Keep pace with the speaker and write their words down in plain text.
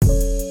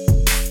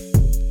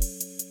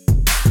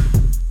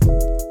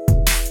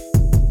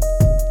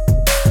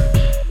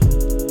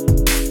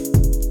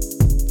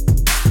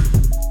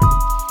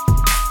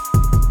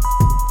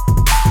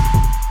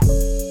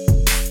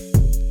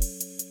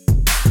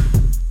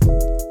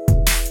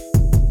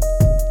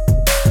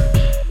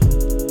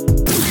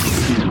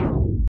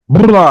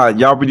Blah.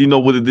 Y'all already know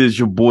what it is.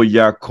 Your boy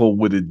Yako,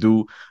 what it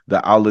do?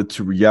 The outlet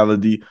to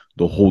reality,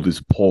 the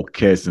holdest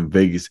podcast in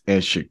Vegas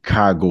and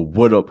Chicago.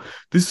 What up?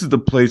 This is the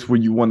place where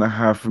you want to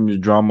hide from your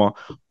drama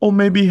or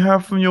maybe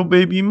hide from your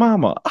baby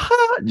mama.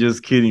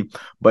 Just kidding.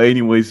 But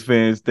anyways,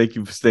 fans, thank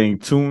you for staying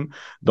tuned.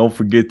 Don't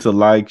forget to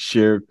like,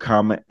 share,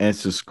 comment, and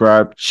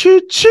subscribe.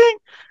 Ching!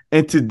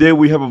 And today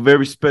we have a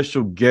very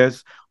special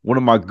guest, one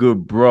of my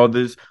good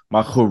brothers,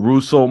 my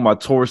Caruso, my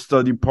Torah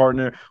study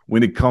partner.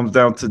 When it comes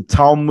down to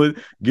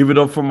Talmud, give it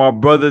up for my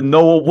brother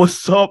Noah.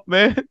 What's up,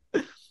 man?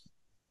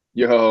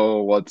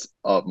 Yo, what's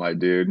up, my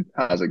dude?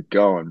 How's it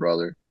going,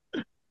 brother?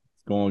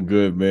 Going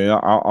good, man.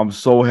 I'm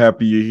so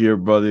happy you're here,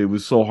 brother. It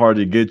was so hard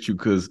to get you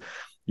because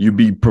you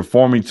be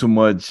performing too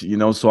much,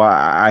 so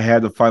I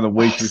had to find a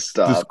way Oh, to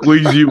stop.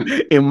 squeeze you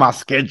in my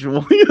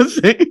schedule. You know what I'm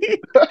saying?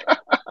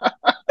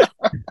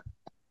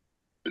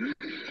 You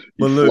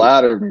But look,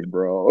 flatter me,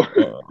 bro.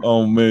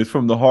 oh man, it's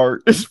from the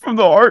heart. It's from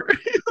the heart.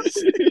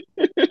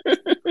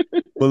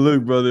 But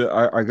look, brother,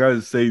 I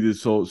gotta say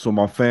this so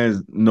my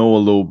fans know a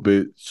little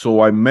bit.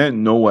 So I met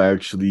Noah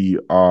actually.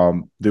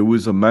 There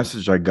was a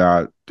message I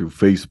got through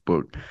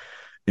Facebook,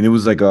 and it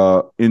was like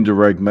a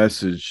indirect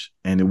message,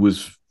 and it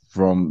was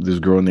from this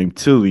girl named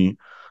Tilly,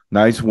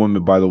 nice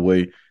woman by the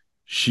way.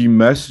 She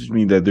messaged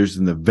me that there's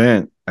an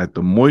event at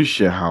the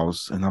Moishe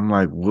house, and I'm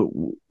like, what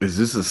is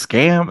this a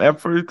scam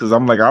at first? Because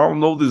I'm like, I don't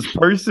know this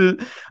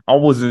person. I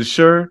wasn't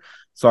sure.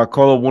 So I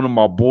called up one of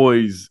my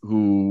boys,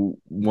 who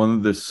one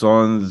of the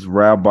sons,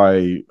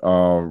 Rabbi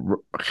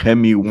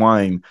Hemi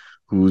Wine,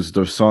 who's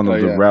the son Oh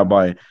of the yeah.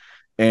 rabbi,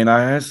 and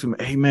I asked him,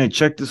 "Hey man,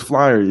 check this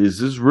flyer. Is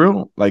this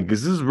real? Like,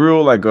 is this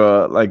real?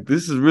 Like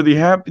this is really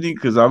happening?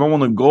 Because I don't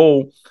want to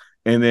go,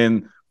 and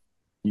then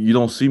you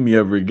don't see me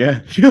ever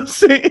again." You know what I'm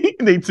saying?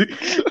 They took,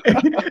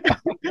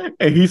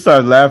 and he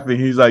started laughing.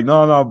 He's like,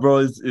 "No, no, bro,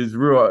 it's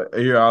real.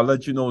 Here, I'll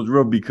let you know it's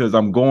real because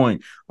I'm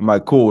going." I'm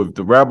like, "Cool. If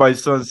the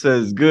rabbi's son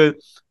says good,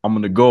 I'm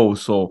gonna go."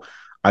 So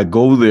I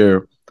go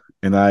there,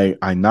 and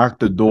I knock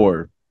the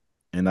door,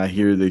 and I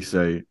hear they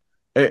say,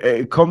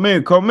 "Hey, come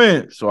in, come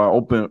in." So I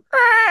open,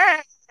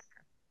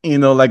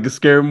 like a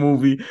scary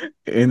movie,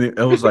 and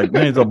I was like,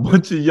 "Man, it's a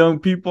bunch of young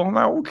people." I'm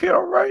like, "Okay,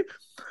 all right."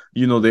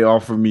 They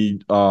offer me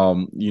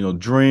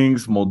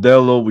drinks,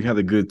 Modelo. We had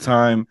a good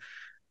time.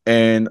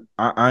 And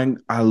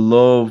I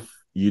love,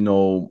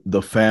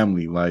 the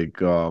family.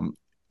 Like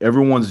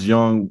everyone's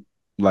young,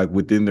 like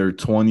within their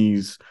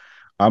 20s.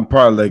 I'm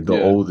probably like the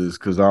Yeah. oldest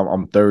because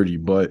I'm 30,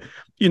 but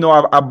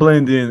I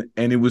blend in,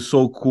 and it was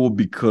so cool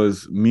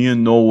because me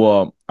and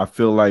Noah, I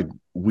feel like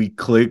we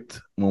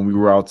clicked when we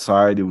were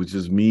outside. It was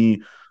just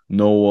me,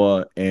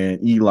 Noah,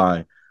 and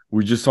Eli.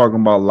 We're just talking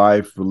about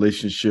life,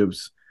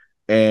 relationships,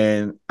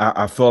 and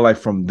I felt like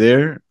from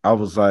there, I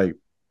was like,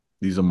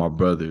 these are my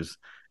brothers.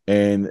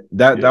 And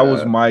that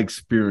was Yeah. my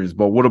experience.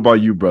 But what about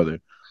you, brother?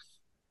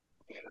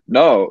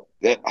 No.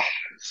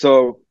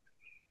 So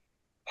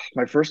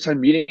my first time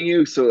meeting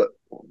you, so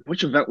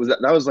which event was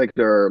that? That was like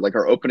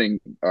our opening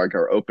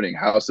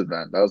house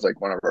event. That was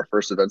like one of our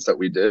first events that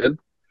we did.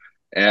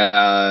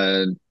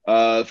 And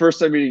the first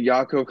time meeting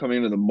Yako coming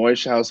into the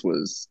Moish house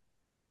was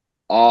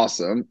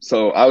awesome.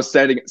 So I was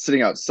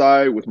sitting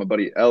outside with my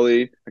buddy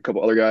Ellie, a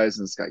couple other guys,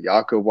 and this guy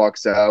Yako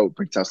walks out,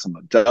 brings out some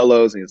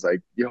Modelo's, and he's like,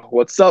 "Yo,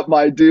 what's up,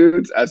 my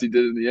dudes?" As he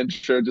did in the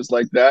intro, just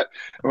like that.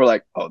 And we're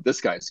like, "Oh,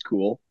 this guy's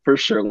cool for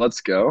sure.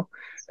 Let's go."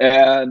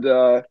 And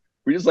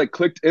we just like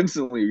clicked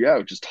instantly.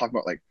 Yeah, just talking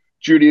about like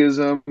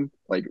Judaism,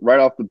 like right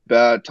off the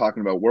bat,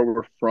 talking about where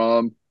we're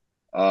from,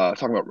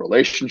 talking about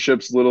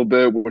relationships a little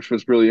bit, which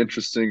was really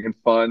interesting and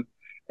fun.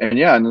 And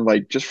yeah, and then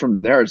like just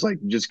from there, it's like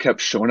you just kept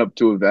showing up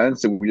to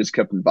events and we just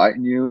kept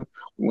inviting you.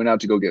 We went out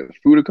to go get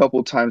food a couple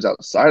of times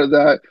outside of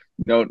that.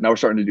 Now we're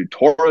starting to do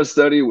Torah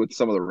study with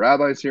some of the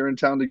rabbis here in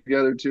town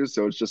together too.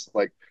 So it's just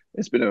like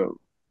it's been a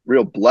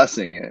real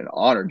blessing and an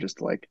honor just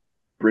to like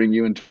bring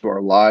you into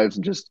our lives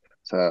and just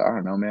I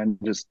don't know, man,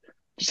 just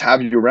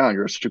have you around.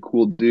 You're such a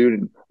cool dude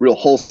and real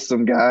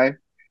wholesome guy.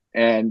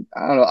 And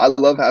I don't know, I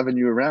love having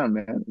you around,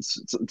 man.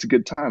 It's a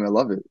good time. I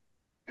love it.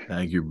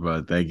 Thank you,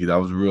 bro. Thank you. That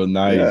was real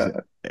nice.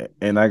 Yeah.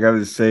 And I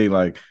gotta say,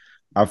 like,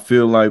 I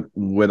feel like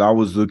what I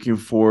was looking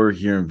for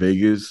here in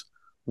Vegas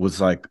was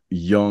like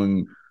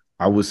young,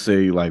 I would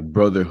say like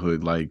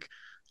brotherhood, like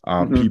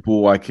Hmm.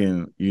 people I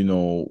can,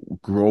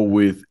 grow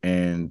with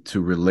and to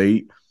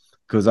relate.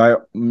 Because I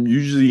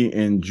usually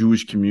in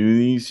Jewish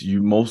communities,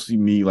 you mostly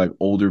meet like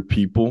older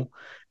people,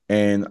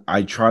 and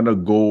I try to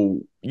go,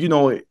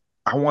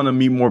 I want to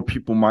meet more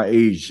people my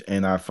age,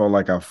 and I felt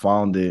like I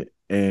found it,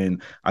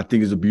 and I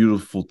think it's a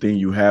beautiful thing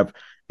you have.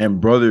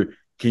 And brother,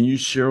 can you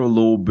share a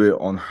little bit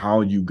on how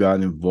you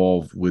got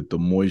involved with the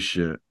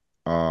Moishe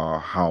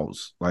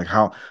house? Like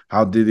how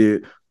did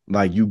it,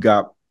 like you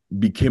got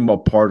became a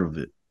part of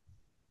it?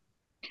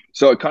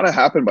 So it kind of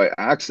happened by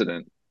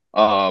accident.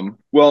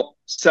 Well,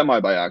 semi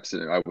by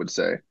accident, I would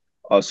say.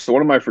 So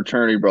one of my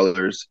fraternity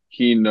brothers,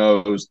 he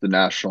knows the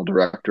national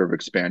director of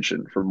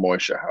expansion for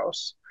Moishe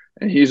House,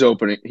 and he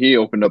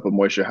opened up a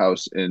Moishe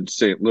House in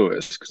St.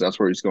 Louis because that's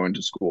where he's going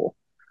to school.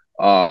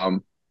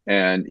 Um,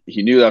 and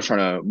he knew that I was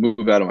trying to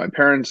move out of my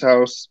parents'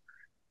 house.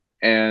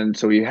 And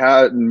so he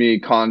had me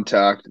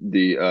contact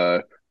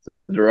the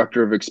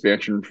director of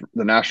expansion,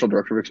 the national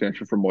director of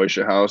expansion for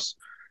Moisha House.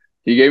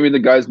 He gave me the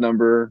guy's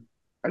number.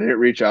 I didn't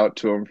reach out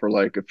to him for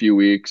like a few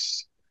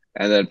weeks.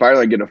 And then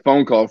finally I get a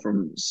phone call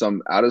from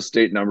some out of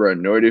state number. I had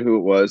no idea who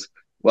it was.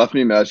 Left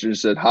me a message and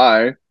said,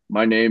 "Hi,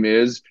 my name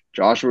is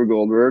Joshua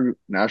Goldberg,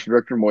 National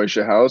Director of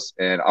Moisha House,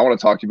 and I want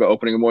to talk to you about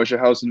opening a Moisha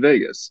House in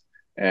Vegas."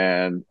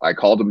 And I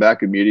called him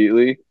back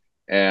immediately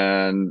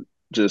and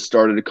just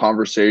started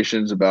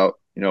conversations about,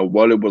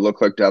 what it would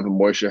look like to have a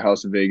Moisha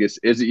House in Vegas.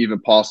 Is it even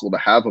possible to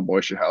have a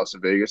Moisha House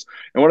in Vegas?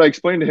 And what I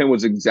explained to him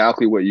was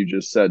exactly what you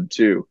just said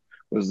too.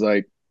 Was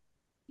like,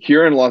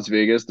 here in Las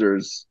Vegas,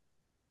 there's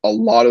a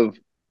lot of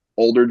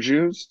older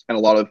Jews and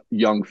a lot of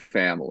young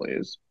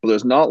families, but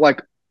there's not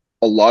like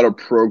a lot of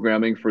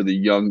programming for the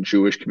young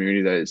Jewish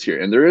community that is here.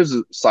 And there is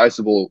a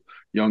sizable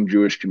young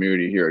Jewish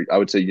community here. I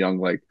would say young,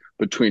 like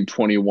between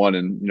 21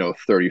 and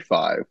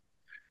 35.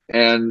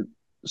 And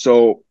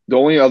so the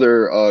only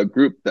other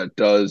group that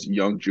does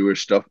young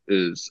Jewish stuff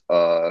is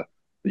the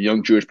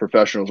Young Jewish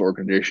Professionals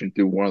Organization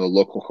through one of the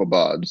local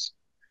Chabads.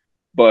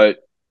 But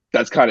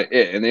that's kind of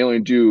it. And they only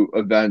do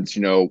events,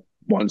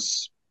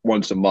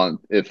 once a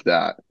month, if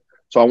that.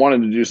 So I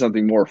wanted to do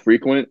something more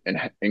frequent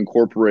and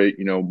incorporate,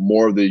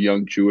 more of the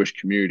young Jewish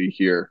community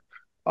here,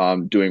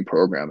 doing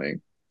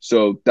programming.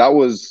 So that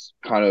was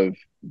kind of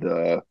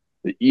the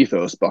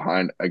ethos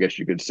behind, I guess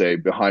you could say,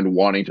 behind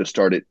wanting to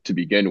start it to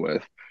begin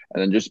with,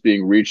 and then just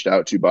being reached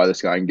out to by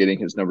this guy and getting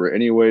his number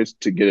anyways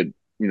to get it,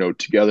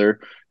 together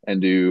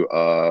and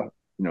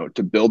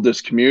to build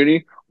this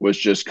community was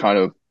just kind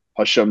of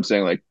Hashem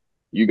saying like,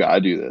 you gotta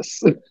do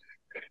this.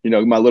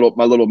 My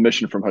little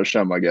mission from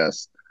Hashem, I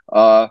guess.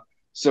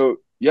 So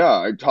yeah,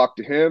 I talked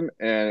to him,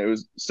 and it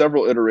was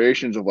several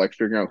iterations of like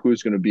figuring out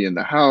who's going to be in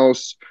the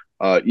house,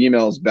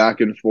 emails back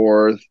and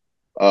forth,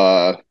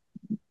 uh,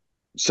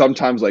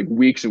 sometimes like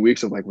weeks and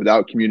weeks of like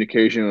without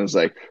communication. It was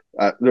like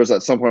there was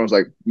at some point I was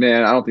like,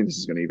 man, I don't think this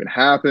is going to even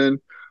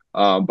happen.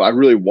 But I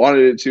really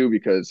wanted it to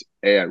because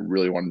A, I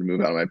really wanted to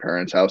move out of my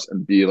parents' house,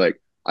 and B,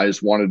 like I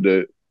wanted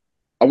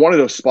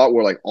a spot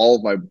where like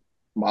all my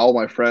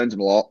friends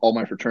and all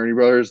my fraternity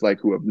brothers, like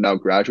who have now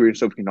graduated and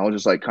stuff, can all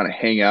just like kind of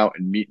hang out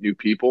and meet new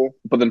people.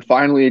 But then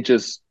finally, it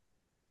just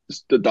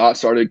the dots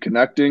started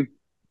connecting.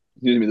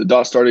 Excuse me, the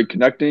dots started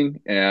connecting,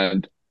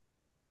 and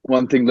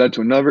one thing led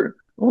to another.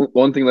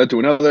 One thing led to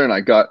another, and I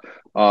got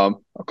a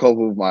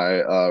couple of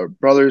my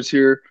brothers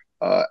here,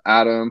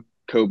 Adam,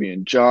 Kobe,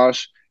 and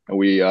Josh, and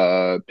we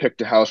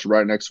picked a house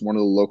right next to one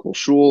of the local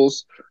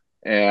shuls,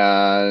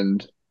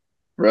 and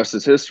the rest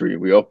is history.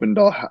 We opened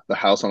the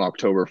house on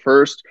October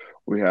 1st.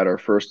 We had our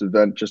first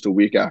event just a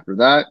week after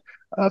that.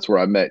 That's where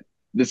I met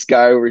this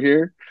guy over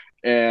here.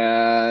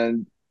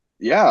 And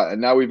yeah,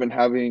 and now we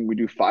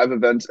do 5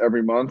 events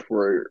every month.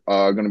 We're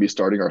going to be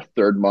starting our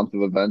third month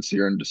of events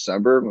here in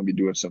December. We're going to be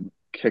doing some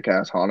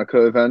kick-ass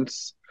Hanukkah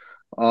events.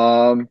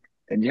 And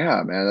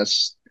yeah, man,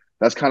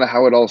 that's kind of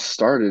how it all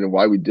started and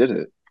why we did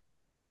it.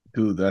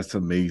 Dude, that's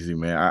amazing,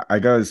 man. I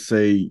gotta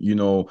say,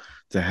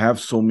 to have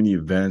so many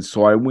events.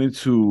 So I went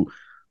to,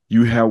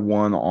 you had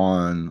one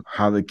on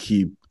how to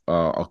keep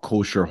a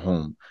kosher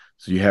home.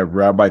 So you had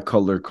Rabbi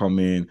Cutler come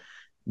in,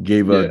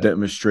 gave a Yeah.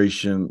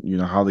 demonstration,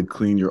 how to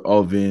clean your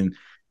oven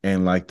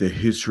and like the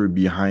history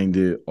behind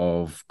it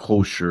of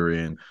kosher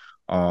and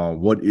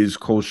what is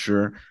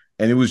kosher.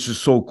 And it was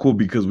just so cool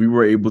because we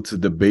were able to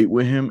debate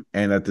with him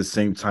and at the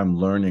same time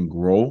learn and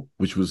grow,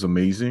 which was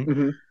amazing.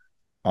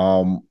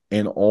 Hmm.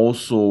 And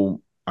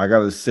also I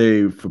gotta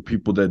say, for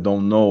people that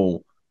don't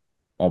know,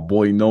 our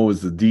boy Noah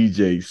is the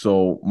DJ.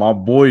 So my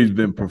boy's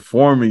been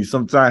performing.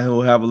 Sometimes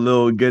he'll have a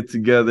little get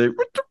together,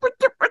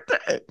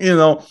 you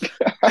know,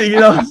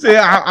 what I'm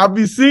saying? I'll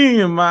be seeing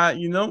him,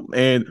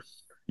 and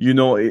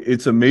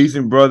it's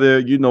amazing,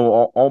 brother.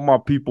 All my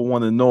people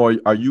want to know,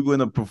 are you going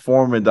to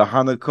perform at the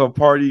Hanukkah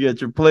party at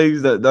your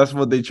place? That's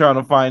what they're trying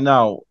to find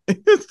out.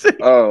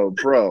 Oh,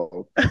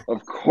 bro,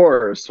 of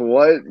course.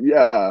 What?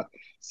 Yeah.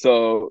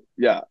 So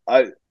yeah,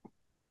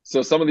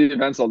 so some of the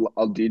events I'll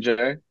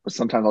DJ, but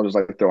sometimes I'll just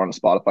like throw on a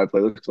Spotify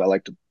playlist because I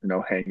like to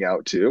hang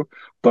out too.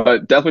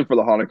 But definitely for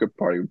the Hanukkah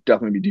party, we'll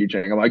definitely be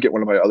DJing. I might get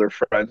one of my other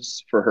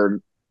friends for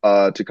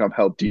her to come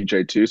help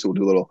DJ too. So we'll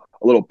do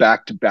a little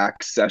back to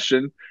back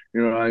session.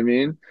 You know what I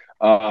mean?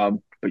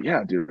 But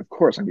yeah, dude, of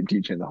course I can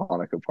DJing the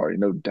Hanukkah party,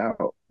 no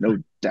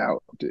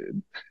doubt,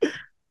 dude.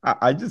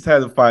 I just had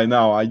to find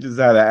out. I just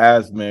had to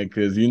ask, man,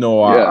 because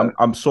Yeah.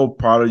 I'm so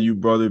proud of you,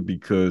 brother.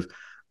 Because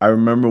I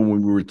remember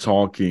when we were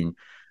talking,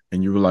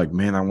 and you were like,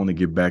 "Man, I want to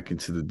get back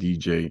into the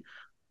DJ,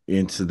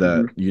 into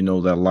that,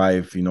 Hmm. that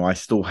life. I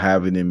still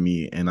have it in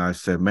me." And I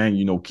said, "Man,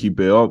 keep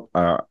it up.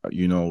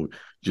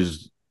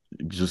 Just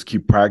just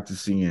keep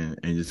practicing, and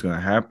it's gonna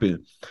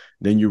happen."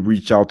 Then you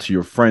reach out to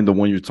your friend, the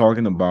one you're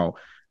talking about,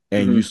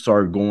 and you Hmm.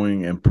 start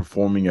going and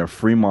performing at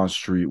Fremont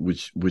Street,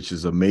 which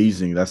is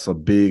amazing. That's a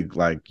big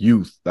like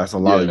youth. That's a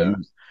lot of Yeah.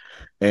 youth.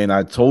 And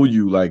I told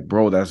you, like,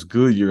 bro, that's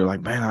good. You're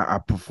like, man, I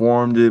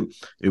performed it.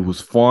 It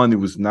was fun. It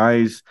was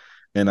nice.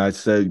 And I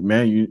said,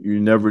 man, you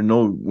never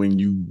know when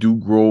you do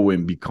grow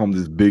and become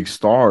this big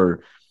star,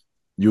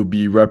 you'll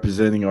be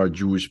representing our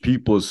Jewish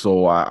people.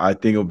 So I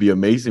think it'll be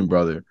amazing,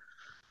 brother.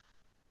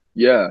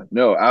 Yeah,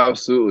 no,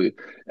 absolutely.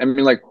 I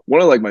mean, like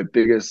one of like my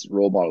biggest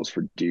role models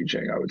for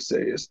DJing, I would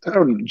say, is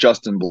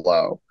Justin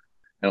Blau.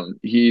 And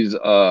he's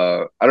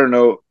I don't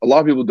know, a lot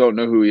of people don't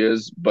know who he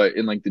is, but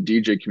in like the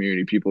DJ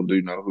community, people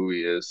do know who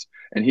he is.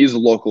 And he's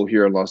local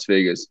here in Las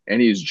Vegas,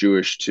 and he's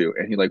Jewish too.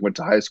 And he like went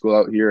to high school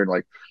out here, and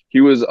like he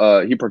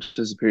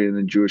participated in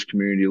the Jewish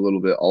community a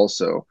little bit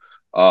also.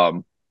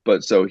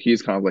 But so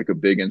he's kind of like a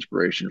big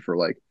inspiration for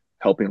like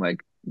helping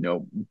like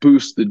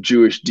boost the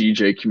Jewish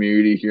DJ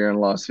community here in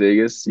Las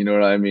Vegas. You know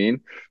what I mean?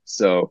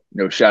 So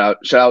shout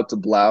out to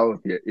Blau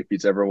if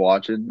he's ever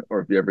watching, or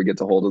if he ever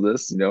gets a hold of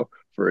this,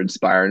 for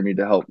inspiring me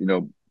to help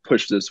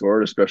push this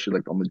forward, especially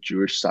like on the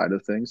Jewish side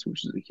of things,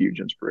 which is a huge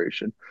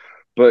inspiration.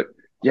 But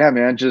yeah,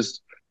 man,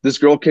 just this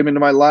girl came into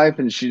my life,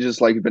 and she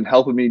just like been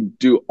helping me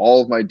do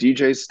all of my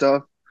DJ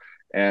stuff,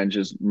 and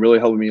just really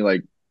helping me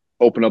like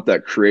open up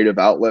that creative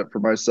outlet for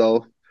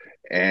myself.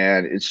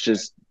 And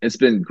it's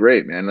been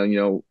great, man.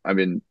 And, I've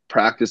been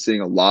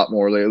practicing a lot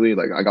more lately.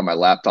 Like I got my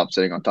laptop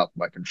sitting on top of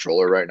my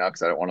controller right now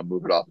because I don't want to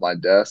move it off my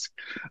desk.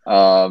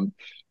 Um,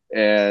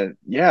 and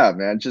yeah,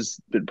 man,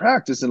 just been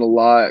practicing a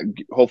lot.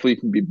 Hopefully, you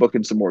can be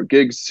booking some more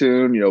gigs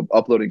soon.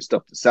 Uploading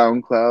stuff to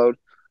SoundCloud.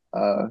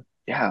 Uh,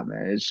 yeah,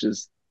 man,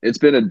 it's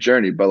been a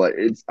journey, but like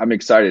I'm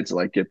excited to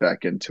like get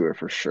back into it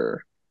for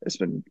sure. It's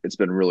been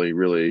really,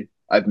 really,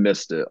 I've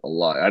missed it a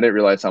lot. I didn't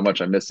realize how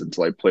much I missed it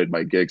until I played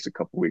my gigs a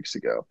couple weeks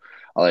ago.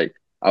 I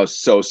was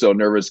so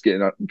nervous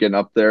getting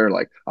up there.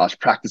 Like I was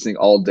practicing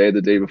all day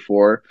the day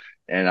before,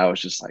 and I was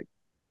just like,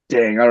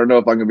 dang, I don't know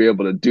if I'm gonna be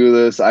able to do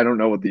this. I don't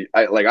know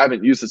I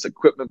haven't used this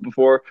equipment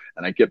before,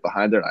 and I get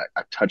behind there and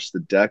I touch the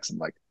decks. I'm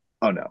like,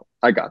 oh no,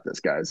 I got this,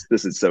 guys.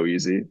 This is so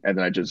easy. And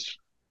then I just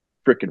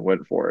freaking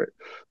went for it.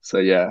 So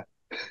yeah.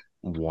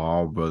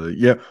 Wow, brother.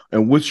 Yeah.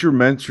 And what's your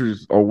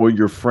mentor's or what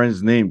your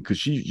friend's name? Because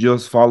she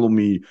just followed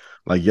me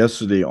like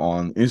yesterday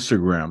on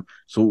Instagram.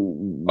 So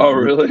Oh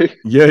really?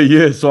 yeah,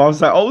 yeah. So I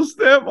was like, oh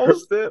snap, oh Her,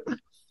 snap.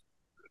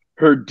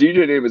 her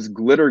DJ name is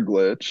Glitter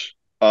Glitch.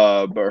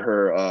 But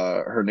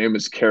her name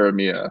is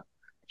Karamia.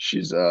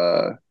 She's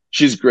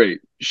great.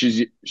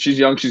 She's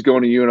young. She's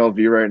going to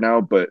UNLV right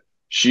now, but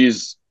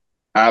she's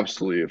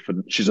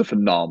she's a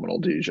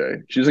phenomenal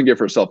DJ. She doesn't give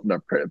herself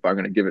enough credit, but I'm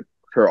gonna give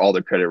her all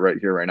the credit right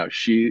here, right now.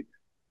 She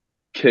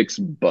kicks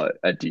butt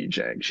at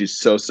DJing. She's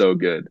so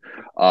good.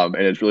 And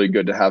it's really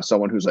good to have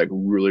someone who's like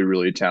really,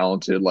 really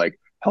talented, like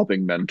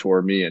helping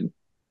mentor me and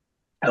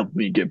help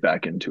me get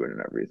back into it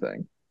and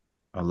everything.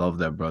 I love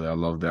that, brother. I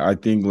love that. I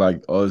think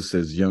like us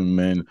as young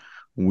men,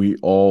 we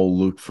all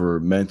look for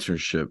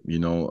mentorship,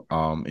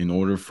 in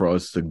order for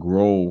us to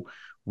grow,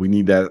 we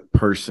need that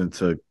person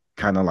to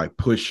kind of like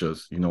push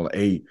us, like,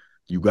 hey,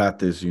 you got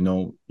this,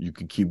 you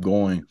can keep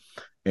going.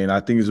 And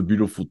I think it's a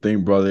beautiful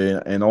thing, brother.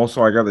 And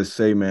also I gotta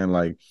say, man,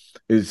 like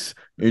it's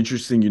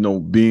interesting,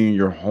 being in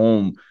your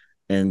home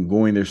and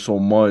going there so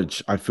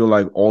much. I feel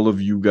like all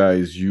of you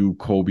guys, you,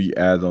 Kobe,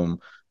 Adam,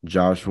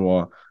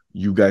 Joshua,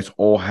 you guys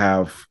all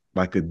have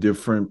like a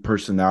different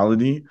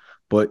personality,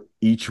 but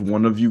each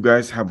one of you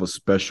guys have a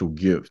special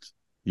gift.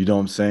 You know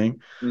what I'm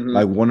saying? Mm-hmm.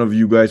 Like one of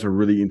you guys are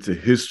really into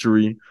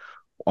history.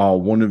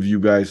 One of you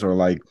guys are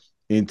like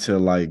into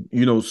like,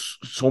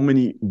 so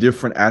many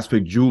different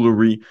aspect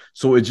jewelry.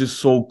 So it's just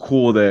so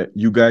cool that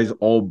you guys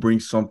all bring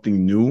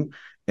something new.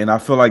 And I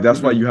feel like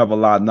that's why Mm-hmm. you have a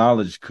lot of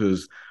knowledge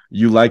because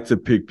you like to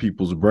pick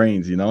people's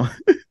brains.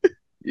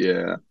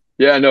 Yeah.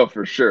 Yeah, no,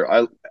 for sure.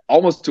 I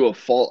almost to a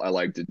fault I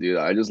like to do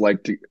that. I just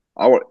like to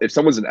I want if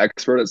someone's an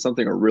expert at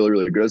something or really,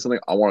 really good at something,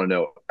 I want to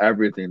know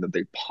everything that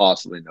they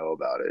possibly know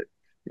about it.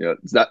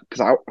 It's that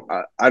because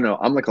I know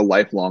I'm like a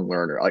lifelong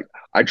learner. Like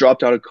I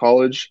dropped out of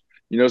college,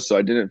 so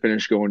I didn't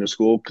finish going to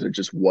school because it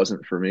just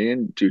wasn't for me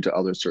and due to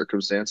other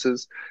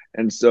circumstances.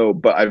 And so,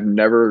 but I've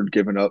never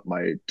given up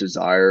my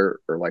desire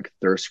or like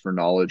thirst for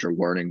knowledge or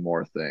learning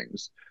more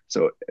things.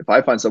 So if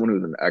I find someone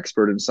who's an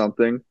expert in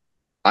something,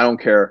 I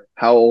don't care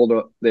how old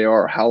they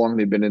are, how long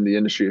they've been in the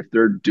industry. If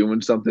they're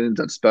doing something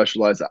that's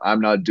specialized that I'm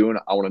not doing,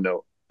 I want to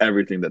know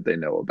everything that they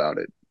know about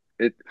it.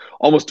 It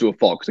almost to a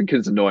fault because the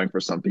kid's annoying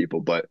for some people,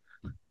 but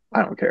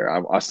I don't care.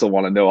 I still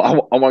want to know. I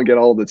want to get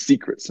all the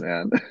secrets,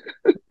 man.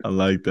 I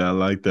like that. I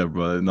like that,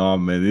 brother. No,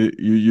 man,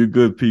 you're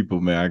good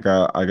people, man. I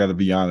got to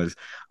be honest.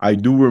 I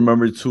do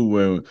remember too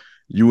when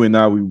you and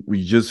I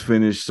we just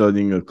finished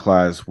studying a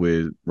class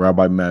with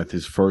Rabbi Meth,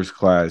 his first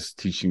class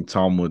teaching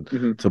Talmud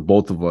Hmm. to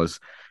both of us,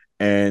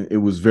 and it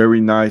was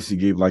very nice. He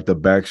gave like the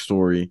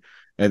backstory,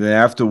 and then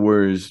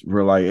afterwards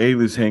we're like, "Hey,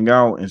 let's hang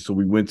out," and so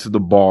we went to the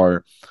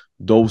bar,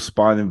 dope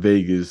spot in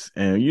Vegas,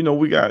 and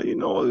we got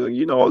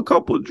a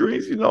couple of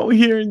drinks,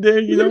 here and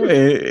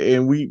there,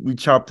 and we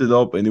chopped it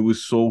up, and it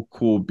was so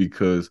cool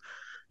because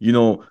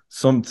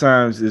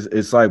sometimes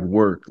it's like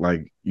work,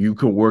 like you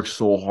can work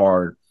so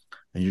hard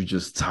and you're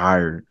just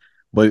tired,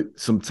 but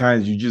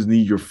sometimes you just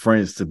need your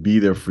friends to be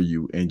there for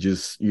you and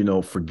just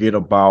forget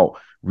about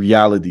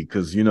reality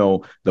because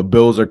the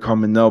bills are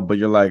coming up, but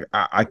you're like,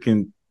 I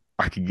can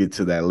get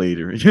to that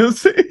later. You know what I'm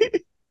saying?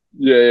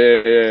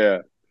 Yeah,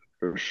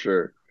 for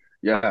sure.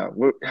 Yeah,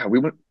 we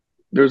went.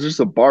 There's just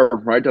a bar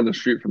right down the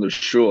street from the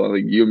shul. I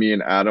think you, me,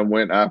 and Adam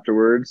went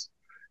afterwards,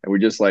 and we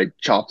just like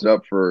chopped it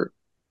up for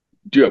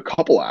a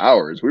couple of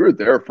hours. We were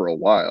there for a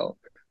while,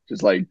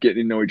 just like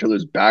getting to know each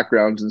other's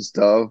backgrounds and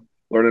stuff,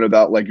 learning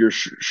about like your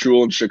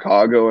shul in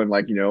Chicago and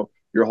like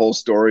your whole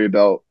story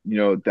about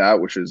that,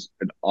 which is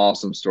an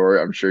awesome story.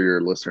 I'm sure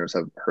your listeners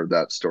have heard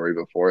that story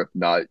before. If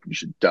not, you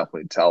should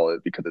definitely tell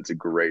it because it's a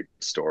great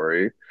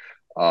story.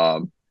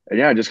 And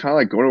yeah, just kind of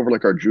like going over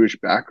like our Jewish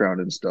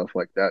background and stuff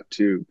like that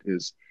too.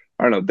 Because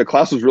I don't know, the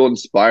class was real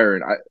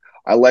inspiring.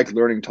 I like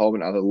learning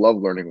Talmud. I love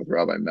learning with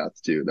Rabbi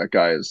Meth too. That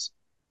guy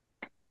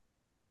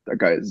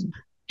is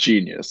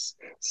genius.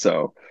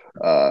 So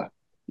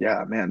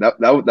yeah, man,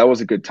 that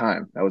was a good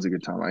time. That was a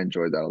good time. I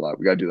enjoyed that a lot.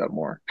 We gotta do that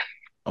more.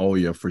 Oh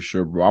yeah, for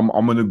sure, bro.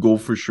 I'm gonna go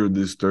for sure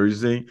this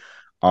Thursday.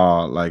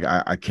 Like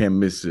I can't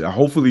miss it.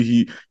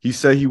 Hopefully he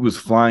said he was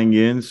flying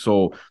in,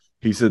 so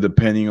he said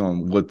depending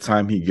on what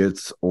time he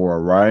gets or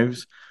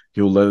arrives,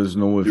 he'll let us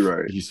know if You're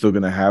right. he's still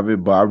gonna have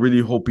it. But I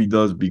really hope he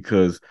does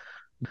because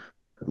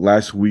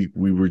last week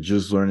we were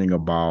just learning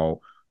about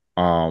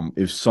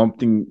if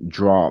something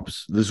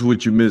drops. This is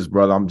what you missed,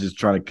 brother. I'm just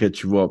trying to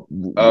catch you up.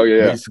 Oh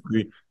yeah,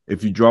 Basically,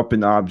 if you drop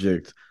an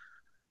object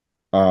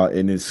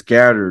and it's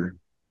scattered,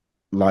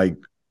 like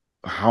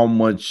how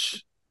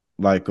much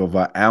like of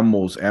a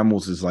amos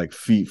is like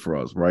feet for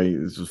us, right?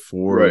 It's just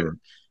right, four.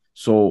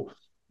 So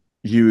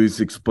he was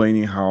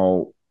explaining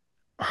how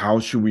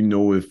should we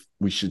know if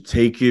we should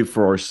take it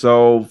for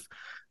ourselves,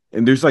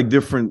 and there's like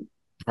different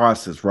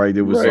process, right?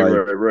 It was like,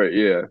 right.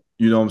 Yeah,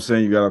 you know what I'm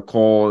saying, you gotta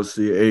call,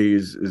 say, hey,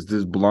 is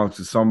this belongs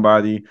to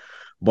somebody?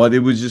 But it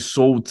was just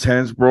so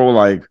tense, bro.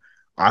 Like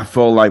I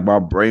felt like my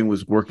brain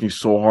was working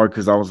so hard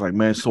because I was like,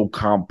 man, it's so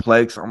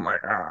complex. I'm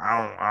like,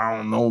 I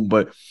don't know,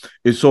 but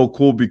it's so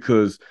cool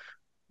because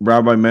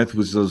Rabbi Meth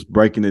was just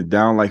breaking it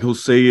down. Like he'll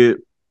say it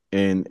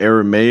in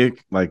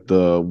Aramaic, like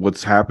the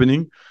what's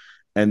happening,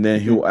 and then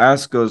hmm he'll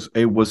ask us,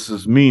 "Hey, what's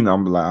this mean?"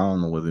 I'm like, "I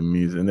don't know what it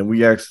means." And then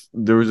we asked.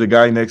 There was a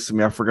guy next to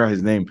me. I forgot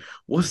his name.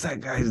 What's that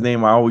guy's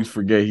name? I always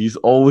forget. He's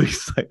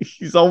always like,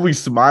 he's always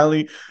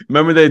smiling.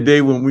 Remember that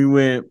day when we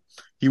went?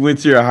 He went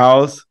to your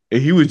house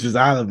and he was just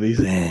out of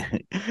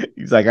it.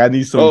 He's like, "I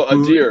need some Oh, a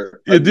food."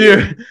 deer, A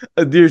deer,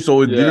 a deer.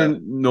 So it Yeah.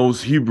 didn't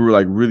knows Hebrew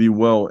like really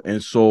well,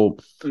 and so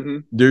hmm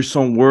there's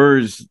some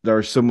words that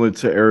are similar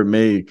to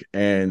Aramaic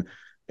and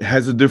it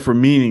has a different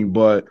meaning,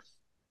 but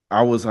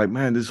I was like,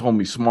 man, this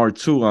homie smart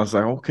too. I was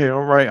like, okay,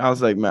 all right. I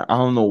was like, man, I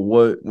don't know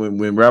what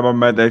when Rabbi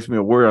Matt asked me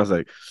a word, I was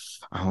like,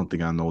 I don't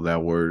think I know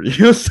that word. You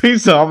know what I'm saying?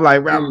 So I'm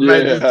like, Rabbi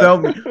Matt, just Yeah, tell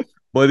me.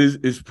 But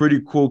it's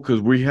pretty cool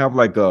because we have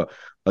like a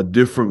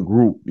different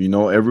group,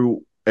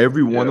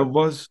 every one yeah, of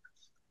us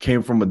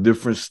came from a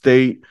different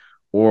state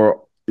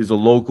or is a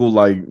local,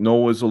 like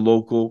Noah's a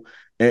local.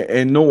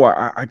 And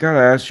Noah, I gotta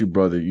ask you,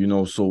 brother,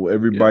 so yeah.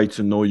 everybody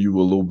to know you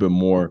a little bit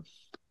more,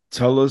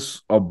 tell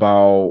us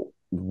about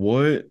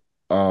what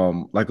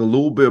like a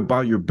little bit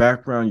about your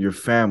background, your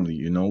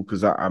family,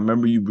 because I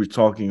remember you were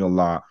talking a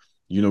lot,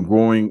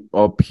 growing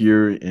up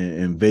here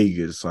in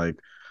Vegas, like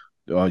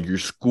your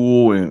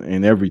school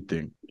and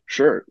everything.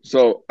 Sure.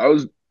 So I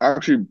was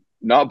actually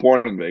not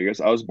born in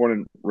Vegas. I was born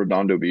in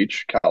Redondo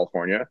Beach,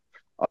 California.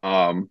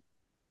 Um,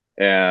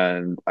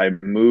 and I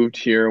moved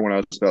here when I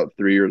was about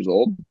 3 years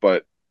old,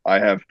 but I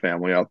have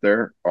family out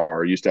there,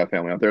 or used to have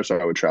family out there, so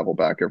I would travel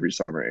back every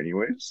summer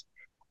anyways.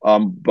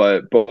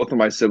 But both of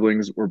my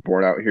siblings were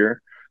born out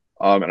here.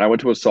 And I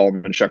went to a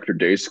Solomon Schechter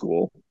day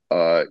school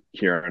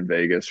here in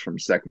Vegas from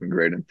second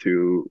grade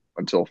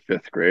until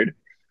fifth grade.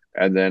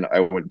 And then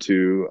I went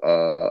to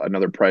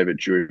another private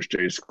Jewish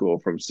day school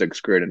from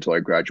sixth grade until I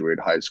graduated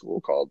high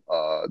school called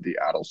the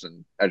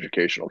Adelson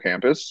Educational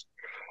Campus.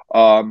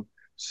 Um,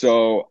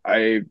 so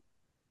I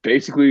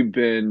basically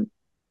been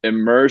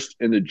immersed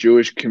in the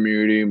Jewish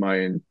community my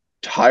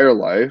entire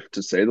life,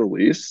 to say the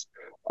least.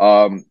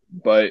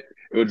 But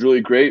it was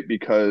really great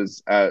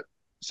because at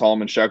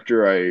Solomon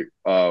Schechter,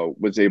 I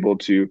was able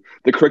to.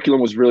 The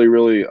curriculum was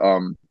really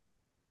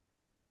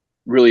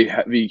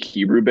heavy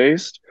Hebrew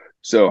based.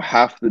 So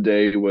half the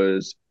day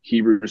was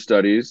Hebrew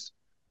studies,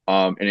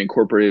 and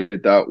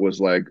incorporated that was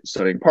like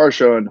studying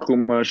Parsha and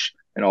Chumash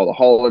and all the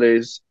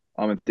holidays,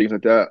 and things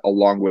like that,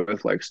 along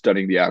with like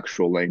studying the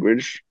actual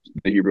language,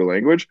 the Hebrew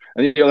language.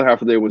 And the other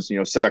half of the day was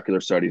secular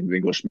studies,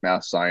 English,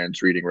 math,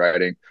 science, reading,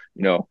 writing,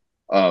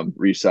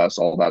 recess,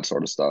 all that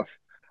sort of stuff.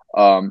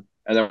 And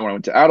then when I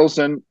went to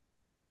Adelson,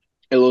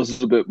 it was a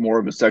little bit more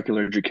of a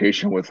secular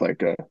education with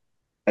like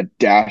a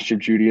dash of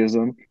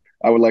Judaism.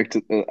 I like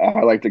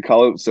to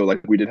call it. So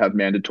like we did have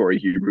mandatory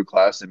Hebrew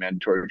class and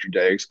mandatory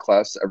Judaics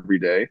class every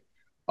day.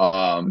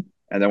 And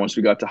then once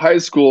we got to high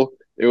school,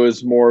 it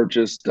was more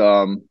just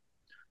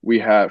we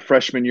had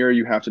freshman year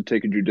you have to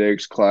take a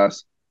Judaics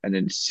class, and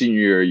then senior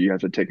year you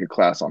have to take a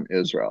class on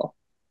Israel.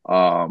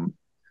 Um,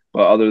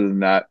 but other than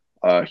that,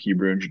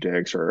 Hebrew and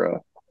Judaics are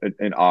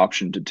an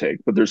option to take.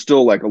 But there's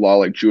still like a lot of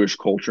like Jewish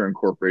culture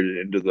incorporated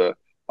into the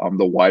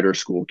wider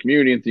school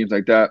community and things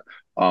like that.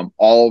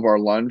 All of our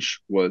lunch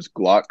was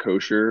glatt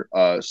kosher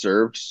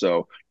served,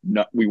 so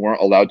we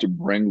weren't allowed to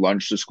bring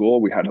lunch to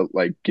school. We had to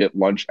like get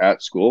lunch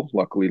at school.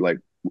 Luckily, like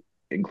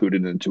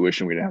included in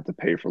tuition, we didn't have to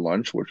pay for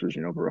lunch, which was,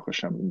 Baruch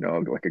Hashem,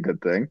 like a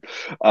good thing.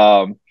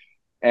 Um,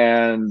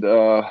 and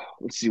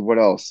let's see what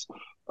else.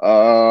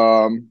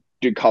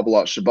 Did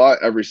Kabbalat Shabbat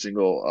every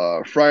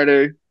single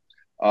Friday.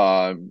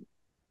 Um,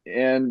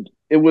 and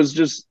it was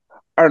just,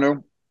 I don't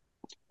know.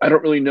 I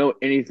don't really know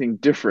anything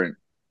different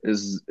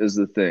is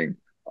the thing.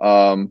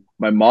 My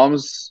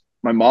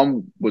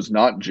mom was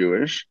not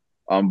Jewish,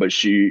 but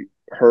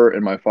her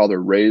and my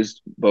father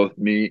raised both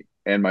me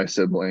and my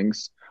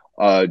siblings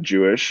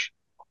Jewish.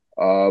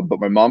 But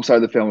my mom's side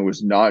of the family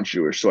was not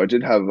Jewish, so I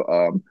did have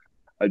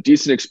a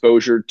decent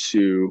exposure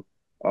to.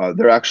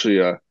 They're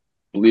actually,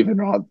 believe it or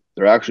not,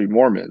 they're actually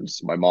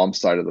Mormons. My mom's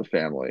side of the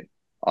family.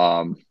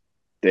 Um,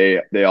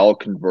 they all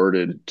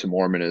converted to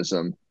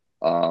Mormonism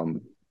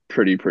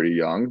pretty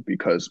young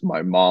because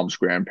my mom's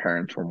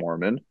grandparents were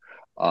Mormon.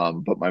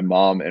 But my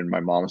mom and my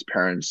mom's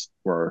parents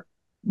were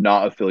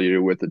not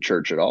affiliated with the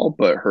church at all,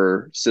 but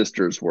her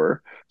sisters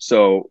were.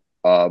 So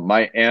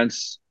my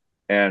aunts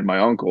and my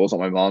uncles on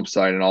my mom's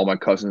side and all my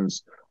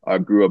cousins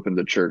grew up in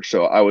the church.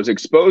 So I was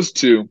exposed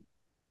to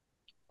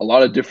a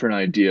lot of different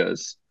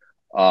ideas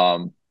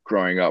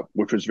growing up,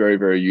 which was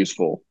very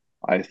useful,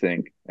 I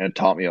think, and it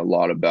taught me a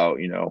lot about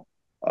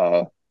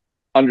uh,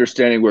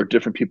 understanding where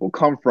different people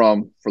come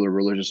from for their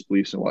religious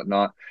beliefs and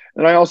whatnot.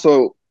 And I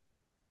also,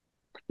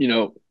 you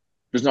know,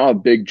 there's not a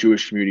big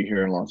Jewish community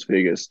here in Las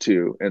Vegas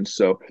too, and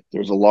so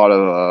there's a lot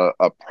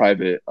of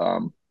private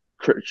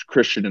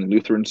Christian and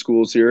Lutheran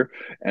schools here,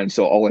 and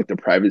so all like the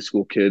private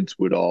school kids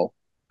would all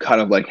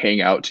kind of like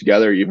hang out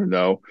together, even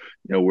though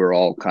we're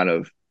all kind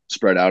of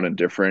spread out and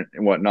different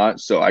and whatnot.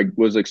 So I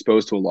was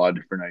exposed to a lot of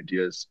different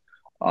ideas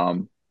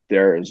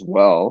there as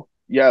well.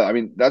 Yeah, I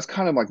mean that's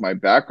kind of like my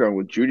background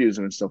with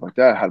Judaism and stuff like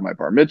that. I had my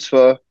bar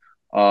mitzvah.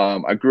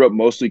 I grew up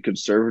mostly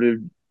conservative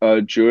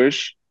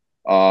Jewish.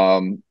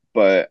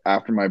 But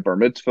after my bar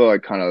mitzvah, I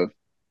kind of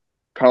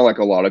like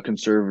a lot of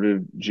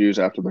conservative Jews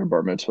after their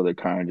bar mitzvah, they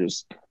kind of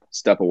just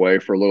step away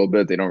for a little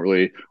bit. They don't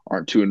really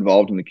aren't too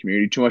involved in the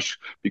community too much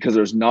because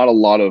there's not a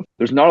lot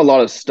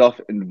of stuff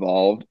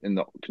involved in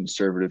the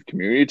conservative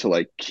community to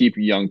like keep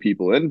young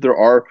people in. There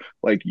are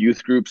like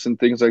youth groups and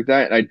things like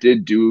that. And I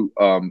did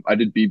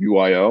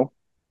BBYO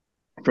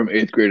from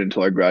eighth grade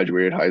until I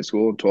graduated high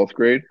school in 12th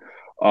grade.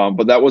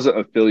 But that wasn't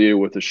affiliated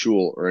with a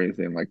shul or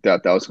anything like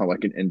that. That was kind of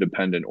like an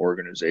independent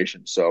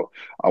organization. So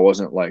I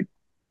wasn't like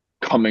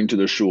coming to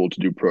the shul to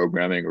do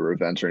programming or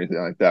events or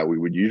anything like that. We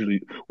would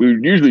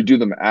usually do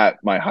them at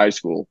my high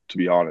school, to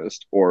be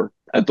honest, or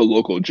at the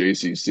local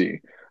JCC.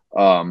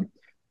 Um,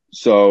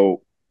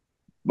 so,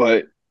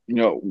 but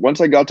once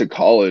I got to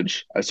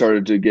college, I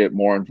started to get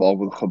more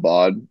involved with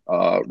Chabad.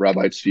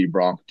 Rabbi Tzvi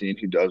Bronkstein,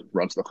 who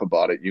runs the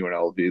Chabad at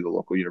UNLV, the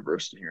local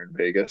university here in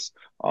Vegas.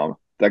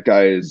 That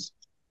guy is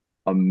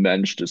a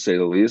mensch to say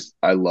the least.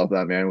 I love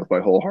that man with my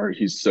whole heart.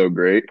 He's so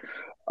great.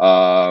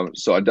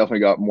 So I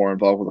definitely got more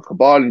involved with the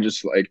Chabad and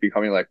just like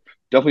becoming like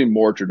definitely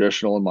more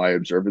traditional in my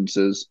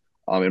observances,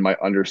 in my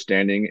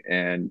understanding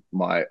and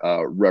my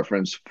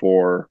reference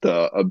for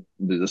the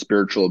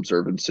spiritual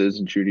observances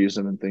in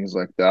Judaism and things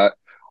like that.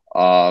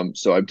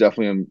 So I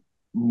definitely am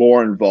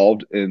more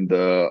involved in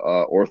the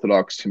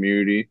Orthodox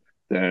community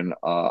than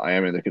I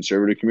am in the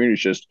conservative community.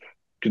 It's just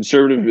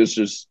conservative is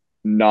just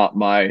not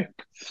my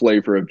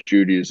flavor of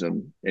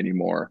Judaism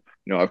anymore.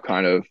 I've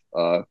kind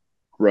of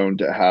grown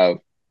to have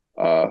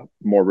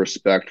more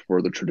respect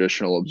for the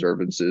traditional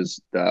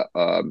observances that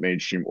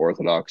mainstream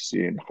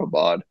Orthodoxy and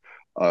Chabad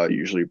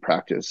usually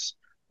practice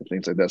and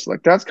things like that. So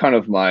like that's kind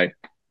of my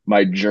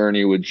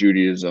journey with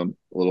Judaism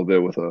a little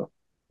bit with a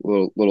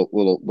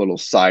little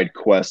side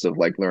quest of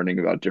like learning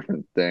about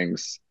different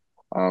things.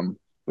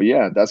 But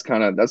yeah, that's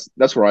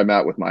where I'm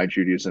at with my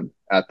Judaism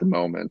at the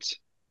moment.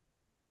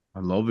 I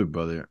love it,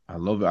 brother. I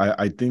love it.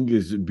 I think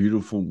it's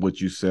beautiful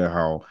what you said,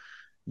 how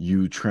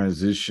you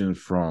transition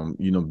from,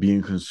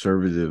 being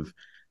conservative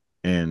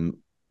and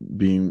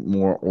being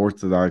more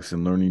orthodox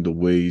and learning the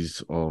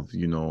ways of,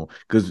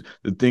 because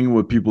the thing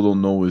what people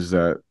don't know is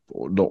that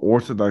the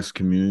Orthodox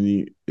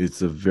community,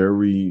 it's a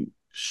very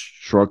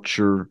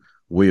structured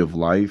way of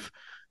life.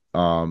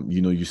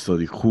 You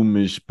study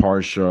Chumash,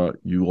 Parsha,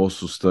 you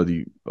also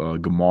study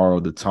Gemara,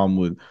 the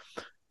Talmud,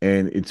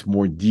 and it's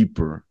more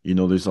deeper.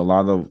 There's a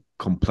lot of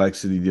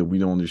complexity that we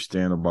don't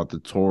understand about the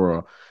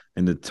Torah,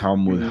 and the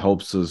Talmud Mhm.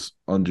 helps us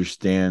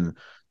understand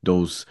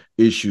those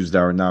issues that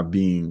are not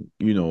being,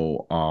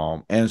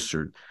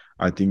 answered.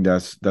 I think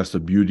that's the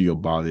beauty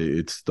about it.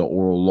 It's the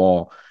oral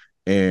law.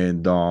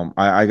 And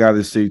I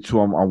gotta say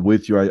too, I'm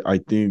with you. I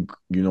think,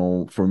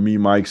 for me,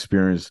 my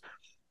experience,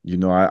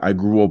 I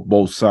grew up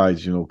both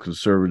sides,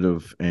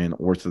 conservative and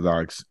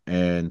Orthodox.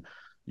 And,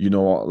 a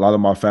lot of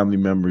my family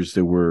members,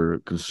 they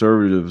were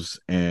conservatives,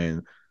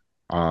 and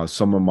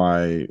some of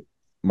my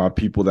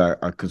people that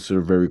I consider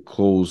very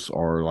close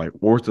are like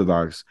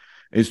Orthodox.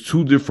 it's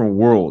two different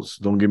worlds.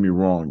 Don't get me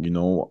wrong.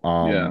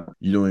 Yeah.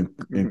 In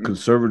Hmm.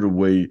 conservative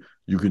way,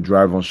 you can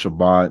drive on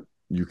Shabbat.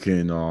 You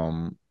can,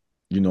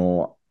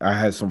 I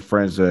had some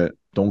friends that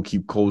don't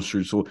keep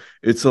kosher, so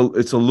it's a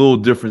little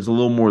different. It's a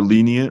little more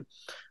lenient.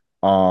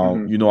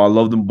 Hmm. I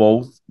love them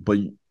both, but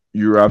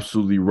you're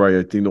absolutely right.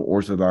 I think the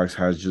Orthodox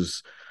has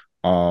just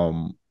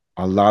um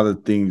a lot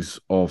of things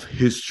of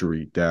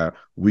history that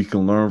we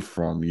can learn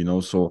from,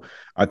 So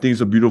I think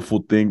it's a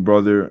beautiful thing,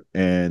 brother.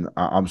 And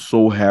I'm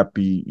so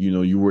happy,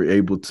 you were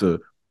able to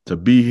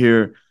be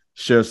here,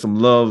 share some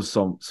love,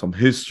 some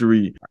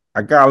history.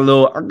 I got a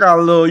little, I share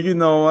a You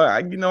got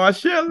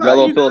a lot,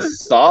 little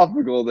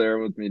philosophical there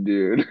with me,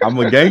 dude. I'm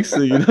a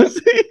gangster, you know what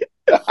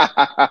I'm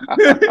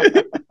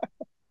saying?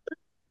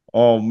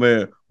 Oh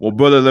man. Well,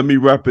 brother, let me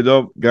wrap it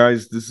up,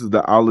 guys. This is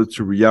the Outlet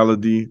to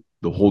Reality,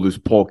 the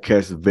holdest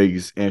podcast in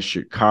Vegas and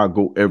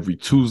Chicago every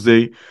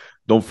Tuesday.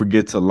 Don't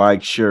forget to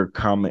like, share,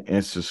 comment,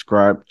 and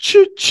subscribe.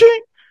 Ching.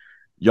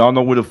 Y'all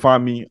know where to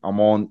find me. I'm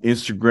on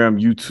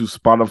Instagram, YouTube,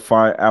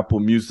 Spotify, Apple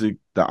Music,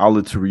 the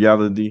Outlet to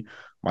Reality.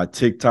 My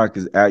TikTok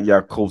is at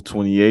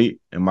Yakov28,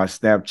 and my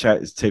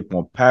Snapchat is Take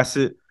One Pass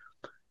It.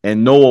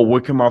 And Noah,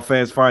 where can my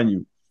fans find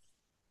you?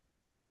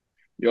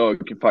 Yo, you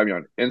can find me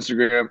on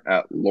Instagram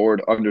at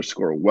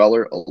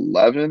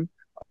Lord_Weller11.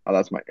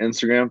 That's my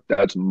Instagram.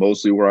 That's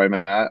mostly where I'm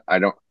at.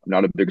 I'm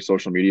not a big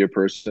social media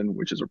person,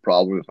 which is a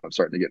problem if I'm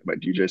starting to get my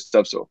DJ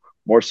stuff. So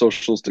more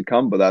socials to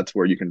come, but that's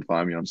where you can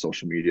find me on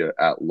social media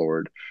at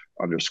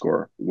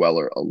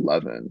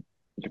Lord_Weller11.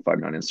 You can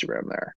find me on Instagram there.